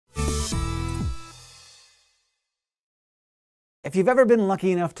If you've ever been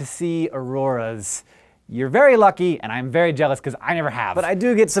lucky enough to see auroras, you're very lucky, and I'm very jealous because I never have. But I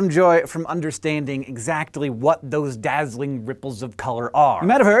do get some joy from understanding exactly what those dazzling ripples of color are. You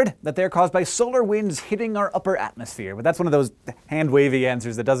might have heard that they're caused by solar winds hitting our upper atmosphere, but that's one of those hand-wavy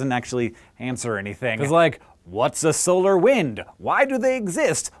answers that doesn't actually answer anything. It's like, what's a solar wind? Why do they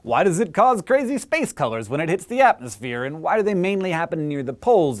exist? Why does it cause crazy space colors when it hits the atmosphere? And why do they mainly happen near the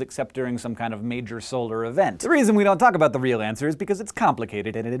poles except during some kind of major solar event? The reason we don't talk about the real answer is because it's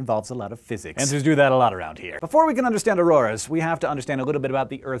complicated and it involves a lot of physics. Answers do that a lot around here. Before we can understand auroras, we have to understand a little bit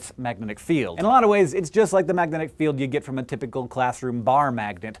about the Earth's magnetic field. In a lot of ways, it's just like the magnetic field you get from a typical classroom bar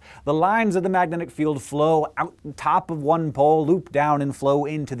magnet. The lines of the magnetic field flow out the top of one pole, loop down, and flow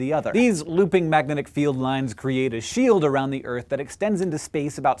into the other. These looping magnetic field lines create a shield around the Earth that extends into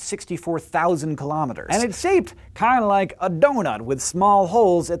space about 64,000 kilometers. And it's shaped kind of like a donut with small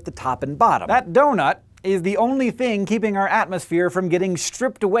holes at the top and bottom. That donut is the only thing keeping our atmosphere from getting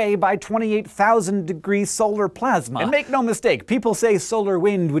stripped away by 28,000 degree solar plasma. And make no mistake, people say solar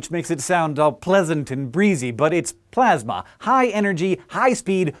wind, which makes it sound all pleasant and breezy, but it's plasma. High energy, high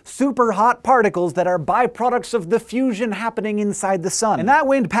speed, super hot particles that are byproducts of the fusion happening inside the sun. And that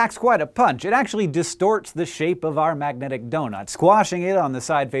wind packs quite a punch. It actually distorts the shape of our magnetic donut, squashing it on the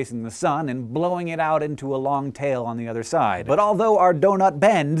side facing the sun and blowing it out into a long tail on the other side. But although our donut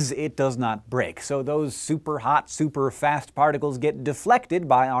bends, it does not break. So those super hot, super fast particles get deflected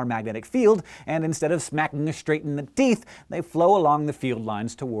by our magnetic field, and instead of smacking us straight in the teeth, they flow along the field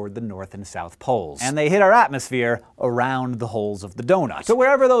lines toward the north and south poles. And they hit our atmosphere around the holes of the donut. So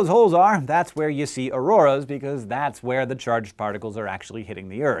wherever those holes are, that's where you see auroras, because that's where the charged particles are actually hitting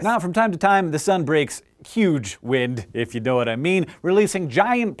the Earth. Now, from time to time, the sun breaks huge wind, if you know what I mean, releasing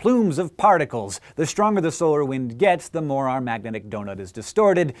giant plumes of particles. The stronger the solar wind gets, the more our magnetic donut is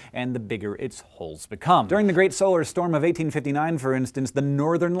distorted, and the bigger its holes become. During the Great Solar Storm of 1859, for instance, the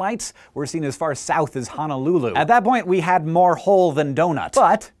northern lights were seen as far south as Honolulu. At that point, we had more hole than donut.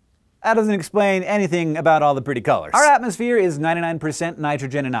 But that doesn't explain anything about all the pretty colors. Our atmosphere is 99%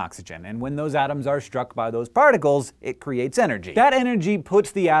 nitrogen and oxygen, and when those atoms are struck by those particles, it creates energy. That energy puts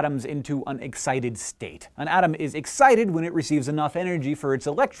the atoms into an excited state. An atom is excited when it receives enough energy for its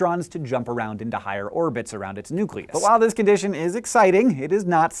electrons to jump around into higher orbits around its nucleus. But while this condition is exciting, it is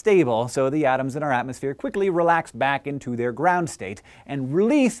not stable, so the atoms in our atmosphere quickly relax back into their ground state and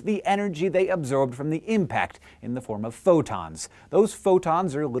release the energy they absorbed from the impact in the form of photons. Those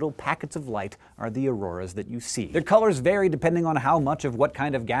photons are little packets of light are the auroras that you see. Their colors vary depending on how much of what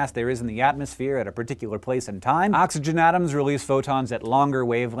kind of gas there is in the atmosphere at a particular place and time. Oxygen atoms release photons at longer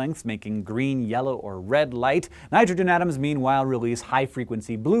wavelengths, making green, yellow, or red light. Nitrogen atoms, meanwhile, release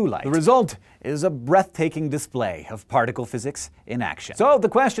high-frequency blue light. The result is a breathtaking display of particle physics in action. So the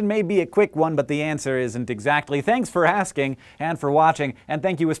question may be a quick one, but the answer isn't exactly. Thanks for asking and for watching, and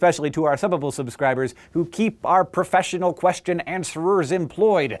thank you especially to our subbable subscribers who keep our professional question answerers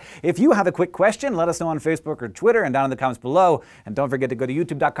employed. If you have a quick question, let us know on Facebook or Twitter and down in the comments below. And don't forget to go to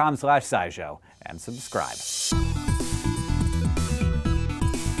youtube.com/SciShow and subscribe.